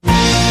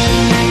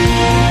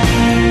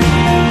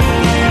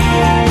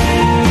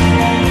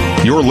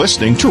for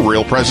listening to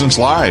Real Presence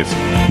Live.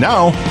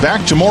 Now,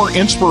 back to more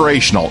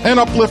inspirational and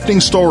uplifting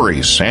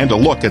stories and a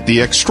look at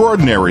the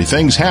extraordinary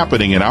things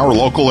happening in our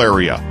local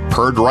area.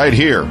 Heard right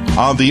here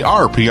on the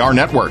RPR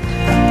Network.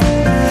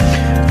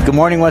 Good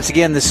morning once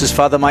again. This is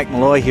Father Mike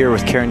Malloy here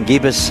with Karen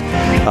Gibas,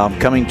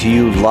 coming to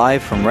you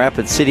live from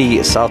Rapid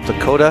City, South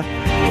Dakota.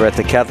 We're at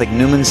the Catholic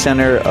Newman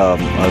Center,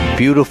 a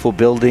beautiful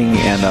building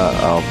and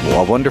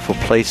a wonderful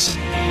place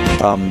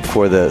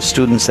for the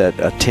students that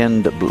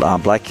attend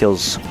Black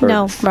Hills.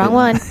 No, wrong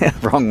one.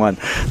 Wrong one.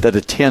 That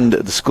attend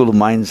the School of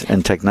Mines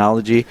and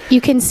Technology.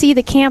 You can see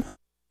the camp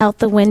out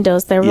the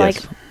windows. They're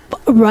Yes. like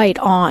right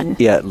on.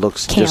 Yeah, it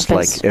looks campus. just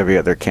like every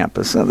other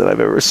campus that I've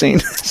ever seen.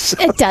 So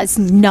It does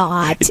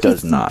not. It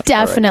does not.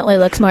 Definitely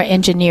looks more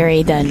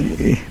engineering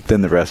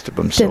than the rest of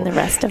them. than the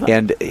rest of them.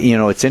 And, you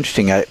know, it's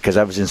interesting because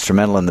I was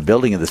instrumental in the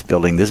building of this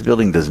building. This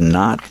building does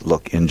not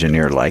look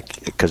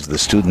engineer-like because the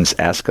students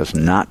asked us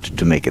not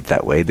to make it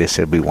that way. They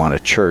said we want a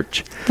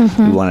church.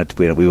 Mm-hmm.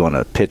 We want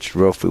a pitched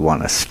roof. We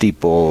want a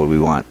steeple. We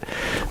want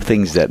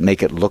things that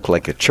make it look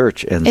like a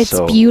church. And It's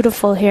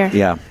beautiful here.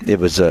 Yeah, it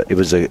was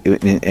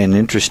an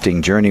interesting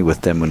journey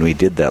with them when we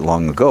did that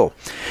long ago.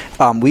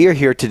 We are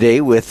here today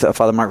with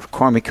Father Mark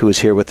McCormick, who is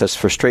here with us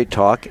for Straight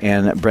Talk,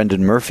 and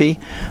Brendan Murphy,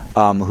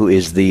 who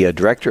is the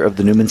director of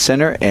the Newman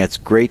Center. And it's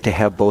great to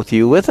have both of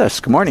you with us.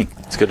 Good morning.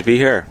 It's good to be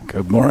here.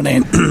 Good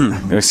morning.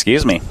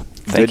 Excuse me.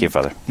 Thank you,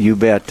 Father. You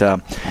bet.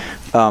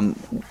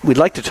 We'd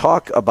like to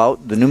talk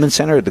about the Newman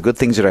Center, the good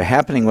things that are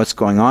happening, what's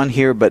going on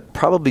here, but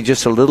probably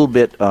just a little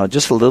bit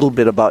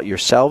about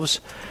yourselves.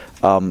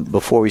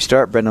 Before we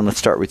start, Brendan, let's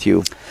start with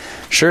you.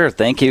 Sure.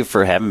 Thank you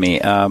for having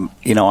me.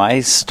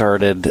 I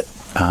started,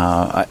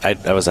 I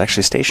was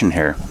actually stationed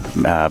here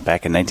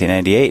back in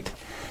 1998,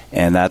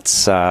 and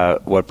that's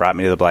what brought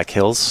me to the Black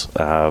Hills.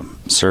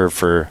 Served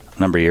for a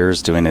number of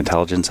years doing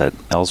intelligence at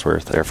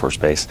Ellsworth Air Force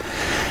Base.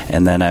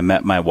 And then I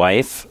met my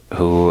wife,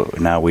 who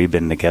now we've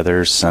been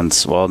together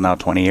since, now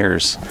 20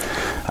 years.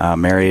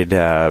 Married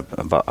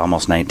about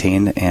almost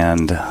 19,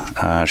 and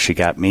she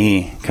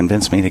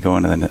convinced me to go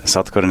into the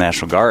South Dakota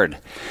National Guard.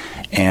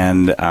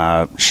 And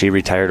she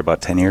retired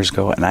about 10 years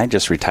ago, and I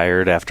just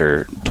retired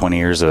after 20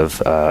 years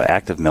of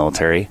active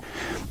military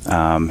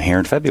here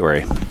in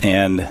February.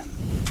 And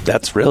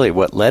that's really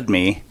what led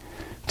me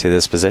to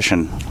this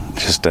position,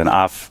 just an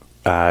off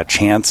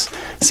chance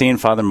seeing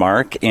Father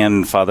Mark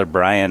and Father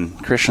Brian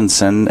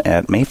Christensen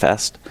at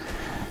Mayfest.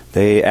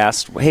 They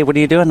asked, "Hey, what are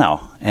you doing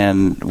now?"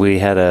 And we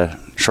had a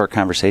short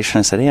conversation.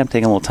 I said, "Hey, I'm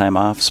taking a little time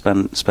off,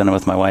 spending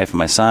with my wife and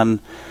my son,"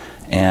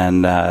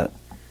 and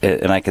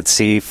I could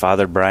see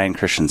Father Brian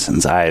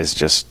Christensen's eyes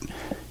just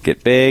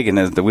get big, and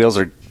the wheels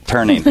are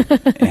turning,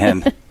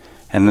 and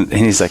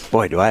he's like,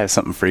 "Boy, do I have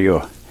something for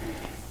you."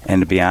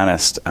 And to be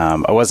honest,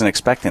 I wasn't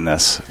expecting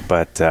this,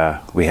 but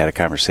we had a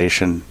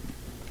conversation,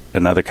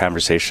 another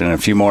conversation, and a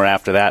few more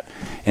after that,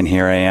 and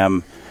here I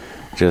am,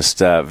 just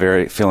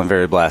feeling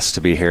very blessed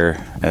to be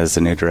here as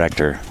the new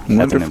director at the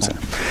Newman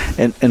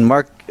Center. And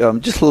Mark,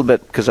 just a little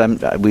bit, because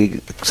we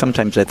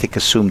sometimes I think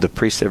assume the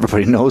priest,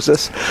 everybody knows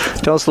us.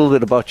 Tell us a little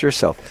bit about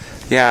yourself.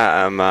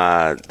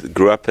 Yeah,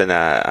 grew up in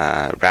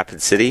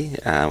Rapid City,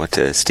 went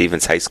to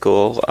Stevens High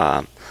School,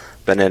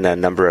 been in a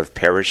number of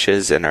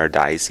parishes in our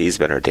diocese,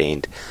 been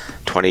ordained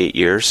 28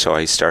 years, so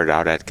I started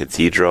out at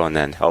Cathedral and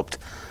then helped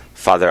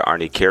Father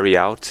Arnie Carey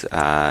out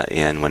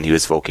when he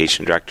was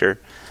vocation director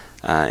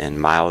in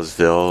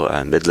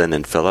Milesville, Midland,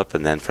 and Phillip,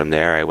 and then from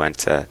there I went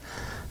to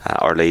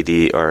Our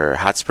Lady or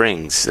Hot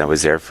Springs. I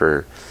was there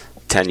for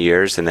 10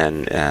 years, and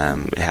then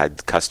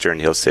had Custer and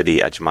Hill City,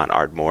 Edgemont,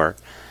 Ardmore,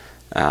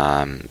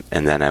 and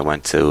then I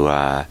went to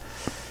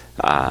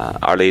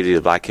Our Lady of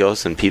the Black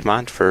Hills in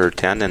Piedmont for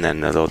 10, and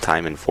then a little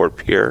time in Fort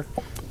Pierre,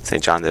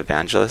 St. John the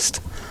Evangelist,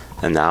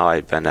 and now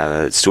I've been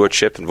a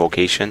stewardship and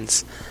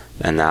vocations,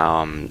 and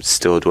now I'm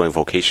still doing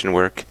vocation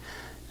work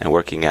and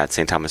working at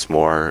St. Thomas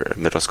More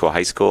Middle School,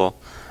 High School,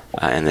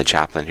 and the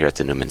chaplain here at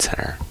the Newman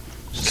Center.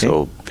 Okay.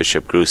 So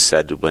Bishop Gruss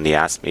said when he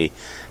asked me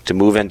to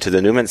move into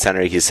the Newman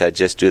Center, he said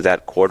just do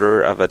that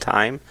quarter of a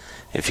time.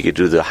 If you could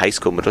do the high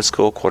school, middle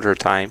school quarter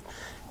time,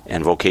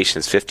 and vocation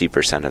is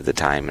 50% of the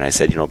time. And I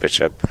said,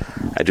 Bishop,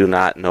 I do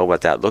not know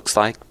what that looks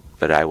like,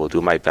 but I will do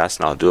my best,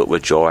 and I'll do it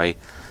with joy.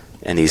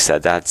 And he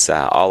said, that's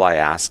all I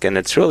ask. And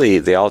it's really,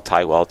 they all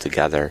tie well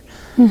together,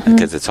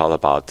 because it's all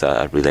about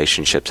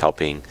relationships,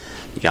 helping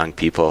young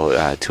people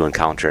to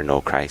encounter and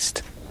know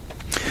Christ.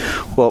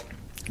 Well,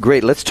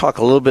 great. Let's talk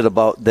a little bit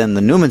about then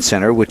the Newman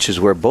Center, which is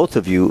where both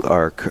of you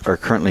are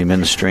currently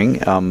ministering.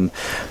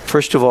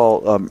 First of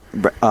all,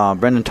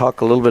 Brendan,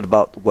 talk a little bit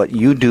about what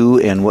you do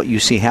and what you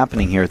see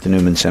happening here at the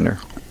Newman Center.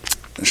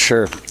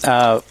 Sure.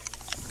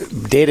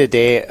 Day to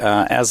day,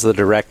 as the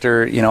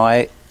director,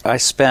 I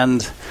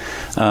spend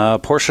a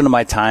portion of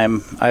my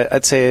time,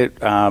 I'd say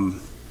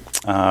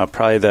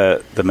probably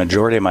the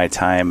majority of my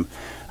time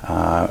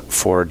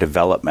for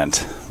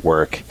development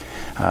work.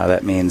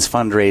 That means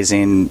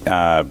fundraising,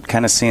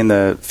 kind of seeing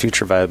the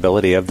future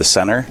viability of the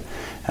center,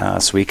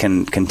 so we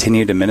can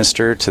continue to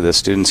minister to the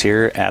students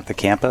here at the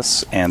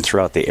campus and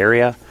throughout the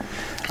area.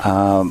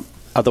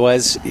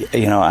 Otherwise,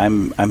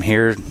 I'm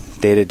here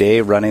day to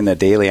day, running the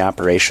daily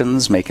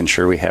operations, making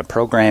sure we have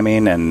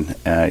programming, and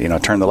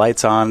turn the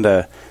lights on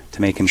to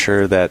making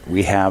sure that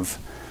we have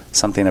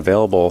something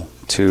available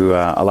to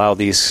allow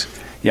these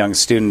young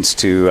students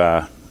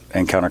to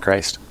encounter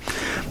Christ.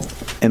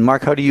 And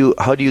Mark, how do you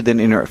then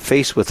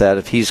interface with that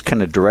if he's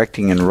kind of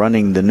directing and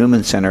running the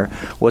Newman Center?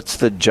 What's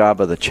the job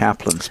of the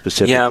chaplain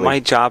specifically? Yeah, my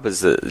job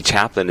as the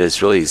chaplain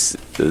is really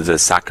the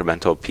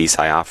sacramental piece.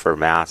 I offer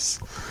Mass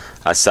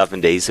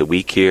 7 days a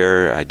week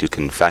here. I do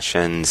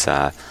confessions.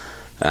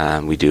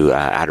 We do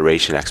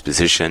adoration,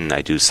 exposition.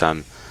 I do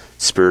some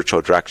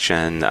spiritual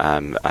direction.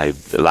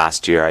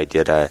 Last year I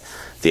did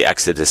the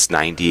Exodus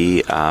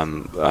 90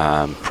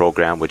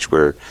 program, which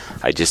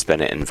I just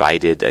been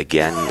invited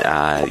again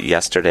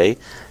yesterday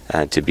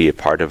to be a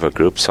part of a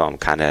group. So I'm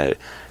kind of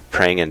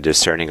praying and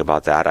discerning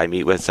about that. I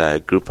meet with a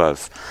group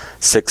of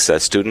 6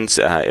 students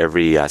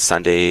every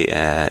Sunday,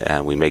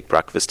 and we make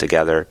breakfast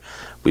together.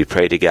 We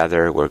pray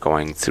together. We're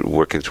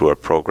working through a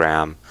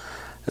program.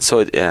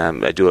 So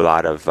I do a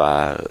lot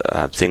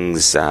of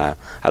things. I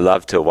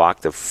love to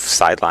walk the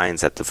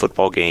sidelines at the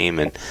football game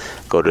and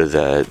go to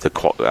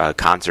the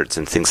concerts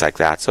and things like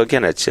that. So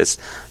again, it's just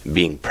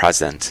being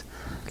present.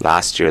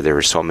 Last year there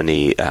were so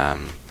many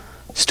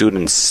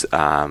students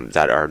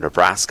that are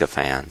Nebraska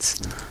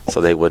fans, so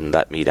they wouldn't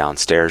let me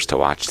downstairs to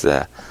watch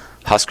the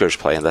Huskers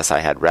play unless I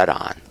had red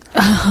on.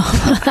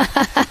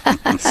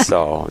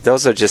 So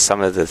those are just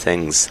some of the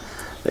things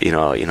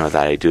that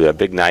I do. A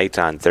big night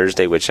on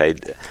Thursday, which I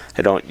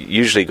don't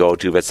usually go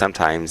to, but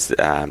sometimes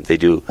they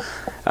do.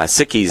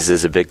 Sickies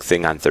is a big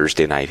thing on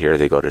Thursday night here.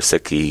 They go to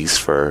Sickies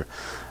for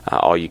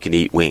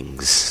all-you-can-eat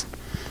wings.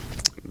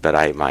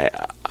 But my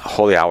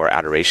Holy Hour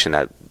adoration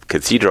at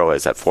Cathedral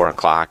is at 4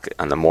 o'clock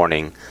in the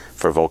morning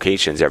for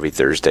vocations every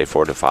Thursday,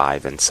 4 to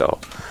 5. And so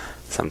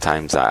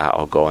sometimes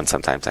I'll go and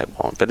sometimes I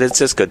won't. But it's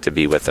just good to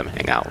be with them,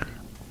 hang out.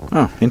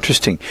 Oh,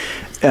 interesting.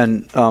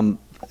 And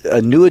a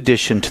new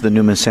addition to the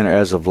Newman Center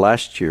as of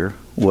last year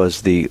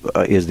is the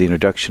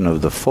introduction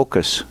of the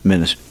Focus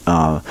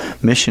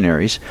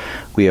missionaries.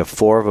 We have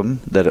 4 of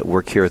them that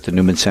work here at the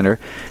Newman Center.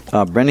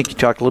 Brendan, can you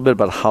talk a little bit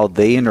about how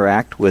they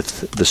interact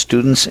with the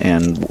students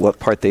and what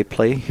part they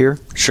play here?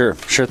 Sure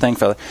thing,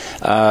 Father.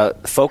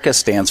 Focus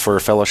stands for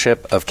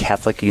Fellowship of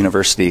Catholic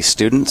University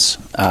Students.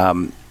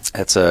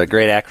 It's a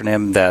great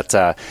acronym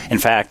that, in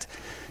fact,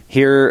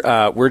 here,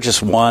 we're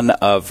just one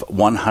of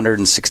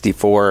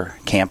 164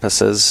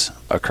 campuses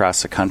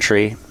across the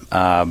country,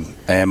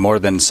 and more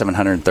than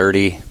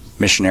 730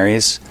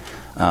 missionaries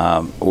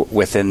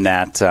within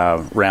that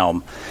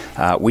realm.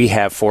 We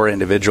have 4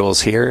 individuals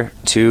here,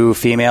 2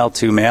 female,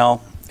 2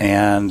 male,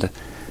 and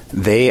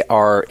they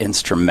are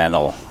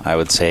instrumental, I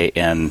would say,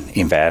 in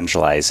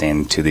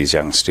evangelizing to these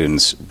young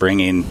students,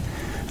 getting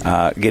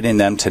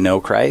them to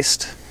know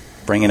Christ,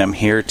 bringing them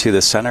here to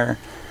the center,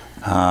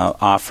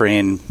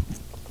 offering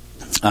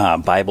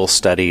Bible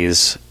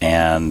studies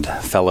and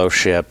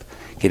fellowship,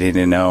 getting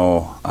to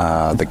know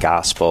the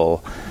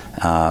gospel,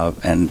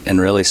 and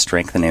really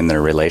strengthening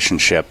their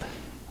relationship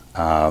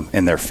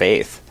in their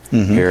faith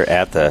here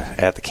at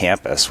the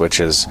campus, which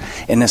is,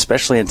 and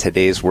especially in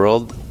today's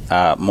world,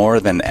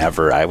 more than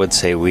ever, I would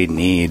say we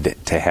need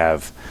to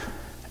have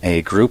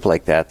a group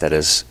like that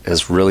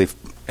is really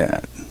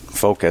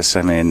focused,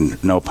 I mean,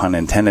 no pun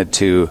intended,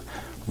 to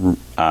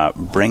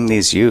bring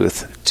these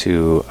youth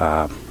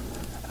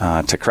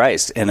to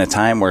Christ in a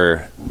time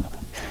where,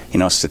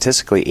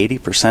 statistically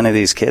 80% of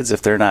these kids,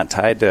 if they're not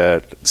tied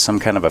to some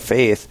kind of a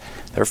faith,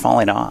 they're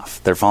falling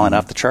off. They're falling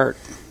off the chart,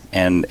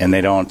 and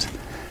they don't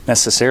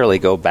necessarily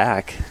go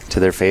back to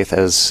their faith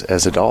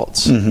as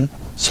adults.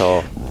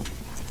 So,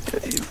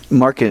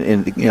 Mark,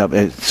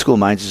 School of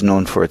Mines is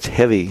known for its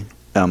heavy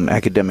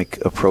academic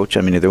approach.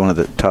 I mean, they're one of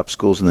the top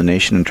schools in the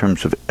nation in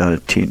terms of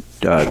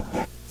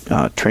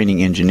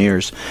training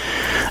engineers.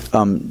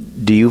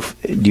 Do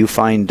you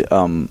find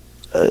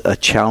a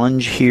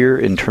challenge here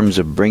in terms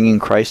of bringing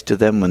Christ to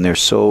them when they're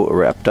so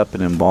wrapped up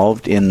and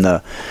involved in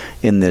the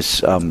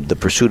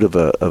pursuit of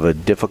a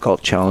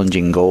difficult,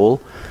 challenging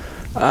goal?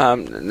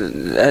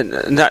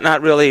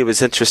 Not really. It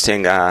was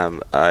interesting.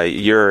 A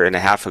year and a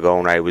half ago,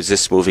 when I was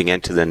just moving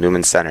into the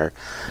Newman Center,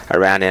 I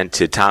ran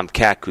into Tom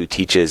Keck, who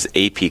teaches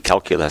AP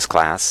Calculus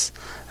classes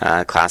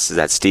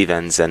at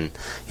Stevens, and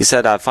he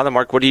said, "Father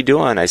Mark, what are you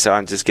doing?" I said,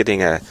 "I'm just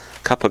getting a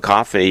cup of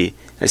coffee."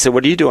 I said,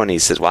 "What are you doing?" He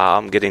says, "Well,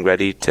 I'm getting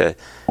ready to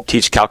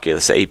teach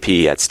calculus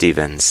AP at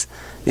Stevens."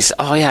 He said,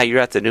 "Oh yeah, you're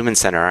at the Newman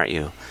Center, aren't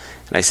you?"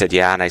 And I said,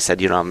 "Yeah." And I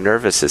said, "I'm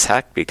nervous as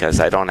heck because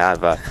I don't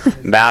have a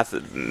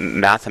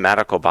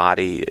mathematical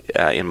body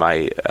in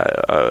my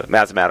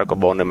mathematical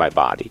bone in my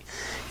body."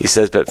 He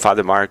says, "But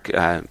Father Mark,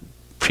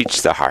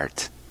 preach the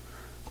heart.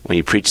 When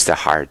you preach the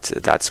heart,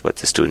 that's what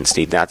the students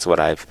need. That's what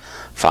I've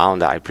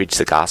found. I preach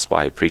the gospel.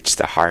 I preach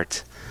the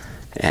heart."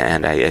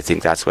 And I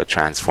think that's what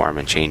transforms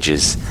and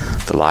changes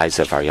the lives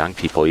of our young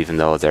people, even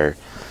though they're,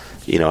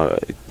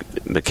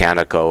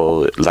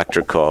 mechanical,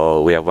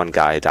 electrical. We have one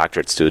guy, a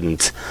doctorate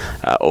student,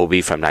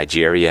 Obi from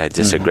Nigeria,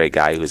 just a great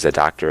guy who's a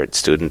doctorate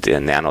student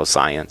in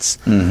nanoscience.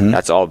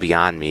 That's all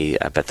beyond me,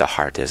 but the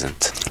heart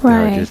isn't.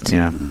 Right.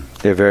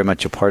 They're very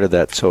much a part of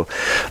that. So,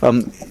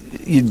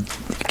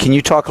 can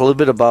you talk a little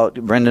bit about,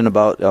 Brendan,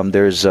 about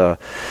there's a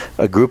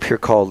group here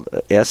called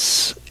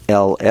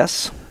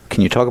SLS?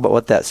 Can you talk about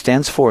what that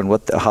stands for and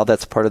how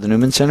that's part of the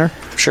Newman Center?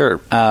 Sure.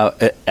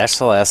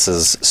 SLS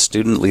is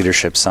Student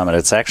Leadership Summit.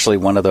 It's actually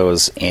one of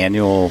those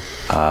annual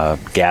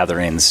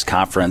gatherings,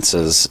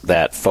 conferences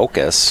that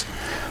Focus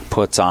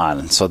puts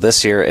on. So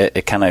this year,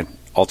 it kind of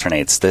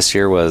alternates. This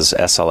year was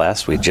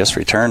SLS. We just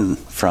returned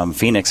from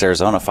Phoenix,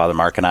 Arizona, Father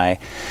Mark and I.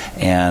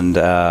 And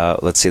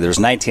let's see, there's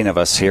 19 of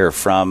us here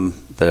from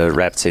the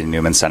Rapid City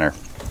Newman Center.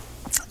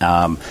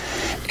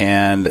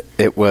 And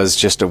it was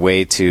just a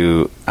way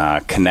to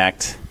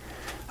connect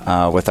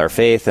with our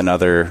faith and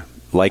other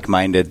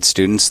like-minded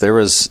students. There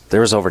was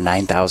over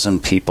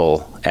 9,000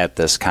 people at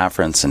this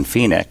conference in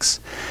Phoenix,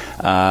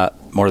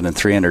 more than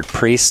 300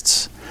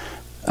 priests,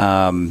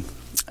 and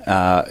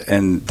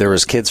there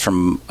was kids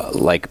from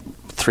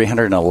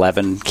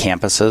 311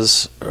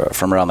 campuses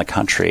from around the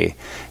country,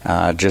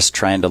 just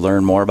trying to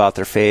learn more about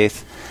their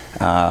faith,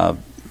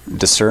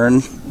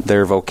 discern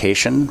their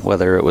vocation,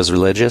 whether it was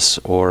religious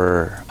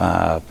or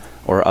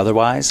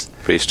otherwise.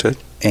 Priesthood.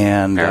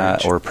 And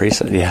or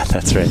priesthood, yeah,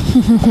 that's right.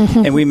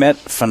 And we met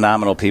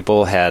phenomenal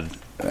people, had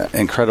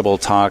incredible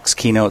talks,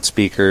 keynote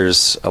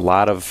speakers, a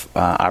lot of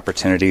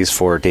opportunities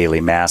for daily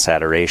mass,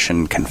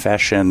 adoration,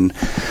 confession,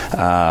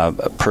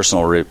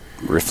 personal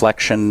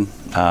reflection,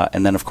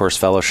 and then, of course,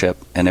 fellowship.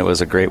 And it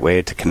was a great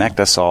way to connect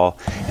us all,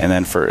 and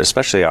then for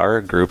especially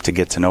our group to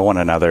get to know one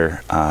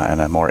another on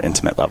a more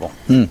intimate level.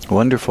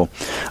 Wonderful.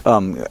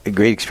 A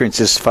great experience.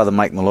 This is Father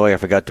Mike Malloy. I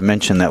forgot to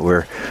mention that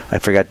I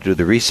forgot to do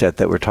the reset,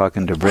 that we're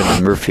talking to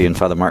Brendan Murphy and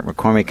Father Mark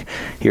McCormick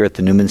here at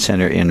the Newman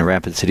Center in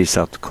Rapid City,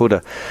 South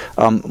Dakota.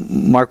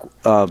 Mark,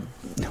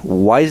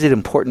 why is it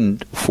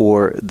important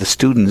for the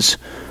students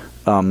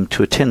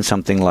to attend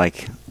something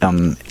like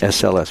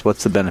SLS?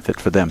 What's the benefit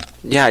for them?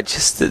 Yeah,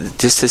 just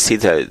to see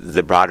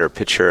the broader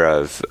picture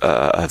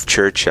of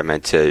church. I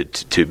meant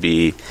to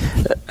be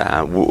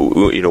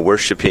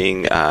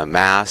worshiping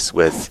Mass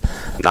with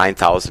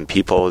 9,000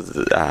 people.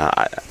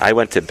 I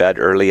went to bed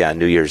early on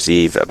New Year's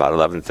Eve about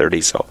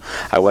 11:30, so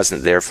I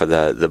wasn't there for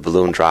the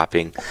balloon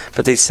dropping.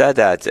 But they said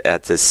that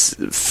at this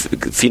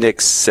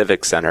Phoenix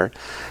Civic Center,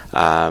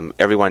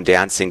 everyone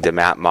dancing to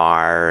Matt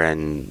Maher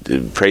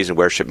and praise and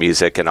worship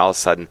music, and all of a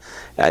sudden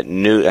at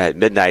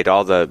midnight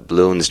all the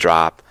balloons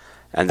drop,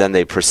 and then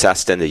they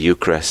processed in the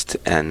Eucharist,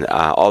 and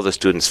all the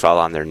students fell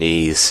on their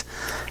knees,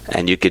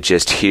 and you could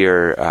just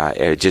hear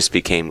it just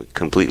became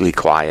completely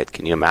quiet.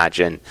 Can you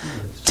imagine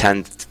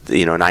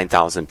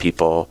 9,000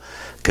 people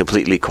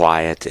completely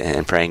quiet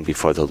and praying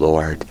before the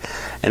Lord?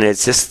 And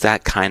it's just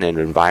that kind of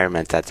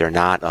environment that they're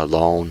not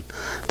alone,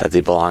 that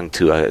they belong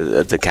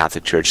to the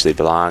Catholic Church, they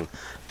belong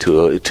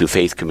to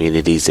faith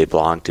communities, they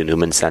belong to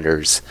Newman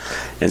Centers.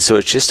 And so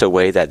it's just a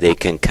way that they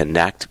can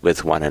connect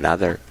with one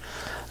another,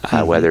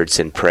 whether it's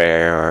in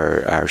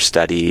prayer or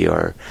study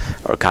or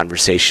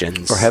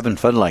conversations. Or having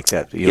fun like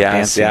that.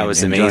 Yes, it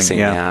was amazing.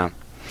 Yeah.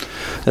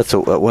 That's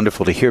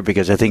wonderful to hear,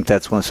 because I think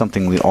that's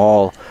something we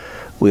all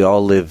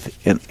live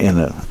in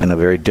a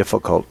very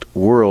difficult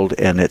world,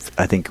 and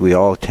I think we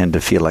all tend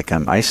to feel like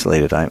I'm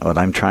isolated. What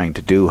I'm trying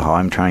to do, how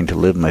I'm trying to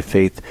live my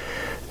faith,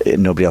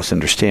 nobody else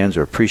understands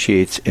or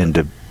appreciates,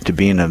 and to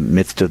be in the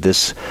midst of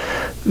this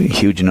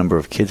huge number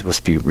of kids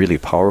must be really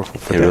powerful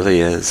for them. It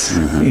really is.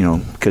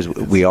 Because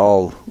we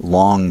all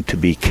long to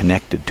be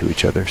connected to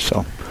each other.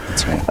 So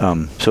that's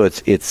right. So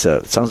it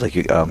sounds like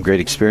a great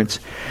experience,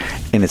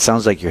 and it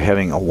sounds like you're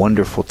having a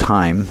wonderful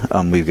time.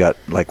 We've got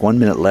 1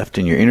 minute left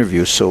in your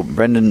interview. So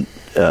Brendan,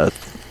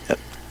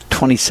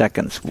 20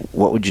 seconds.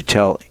 What would you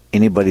tell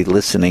anybody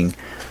listening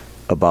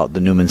about the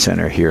Newman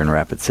Center here in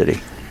Rapid City?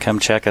 Come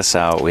check us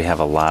out. We have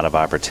a lot of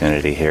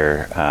opportunity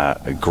here.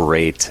 A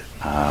great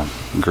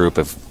group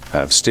of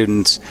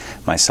students,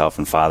 myself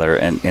and Father,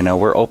 and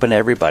we're open to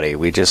everybody.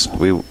 We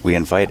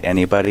invite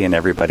anybody and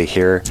everybody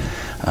here.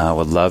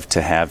 Would love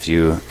to have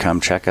you come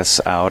check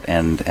us out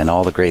and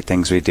all the great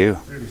things we do.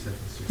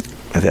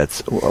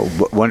 That's a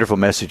wonderful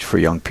message for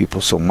young people.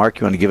 So,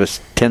 Mark, you want to give us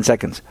 10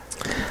 seconds?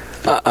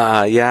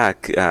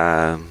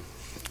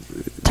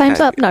 Time's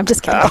up. No, I'm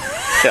just kidding.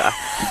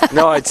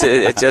 No, I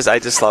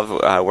just love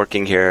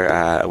working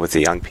here with the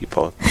young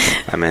people.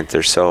 I mean,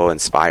 they're so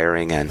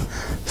inspiring and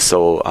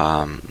so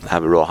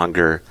have a real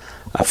hunger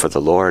for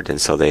the Lord, and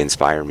so they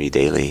inspire me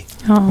daily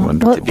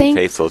to be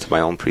faithful to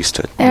my own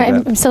priesthood.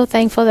 I'm so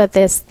thankful that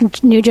this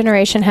new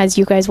generation has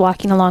you guys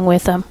walking along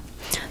with them.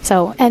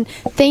 So, and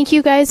thank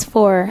you guys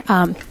for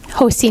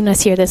hosting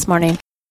us here this morning.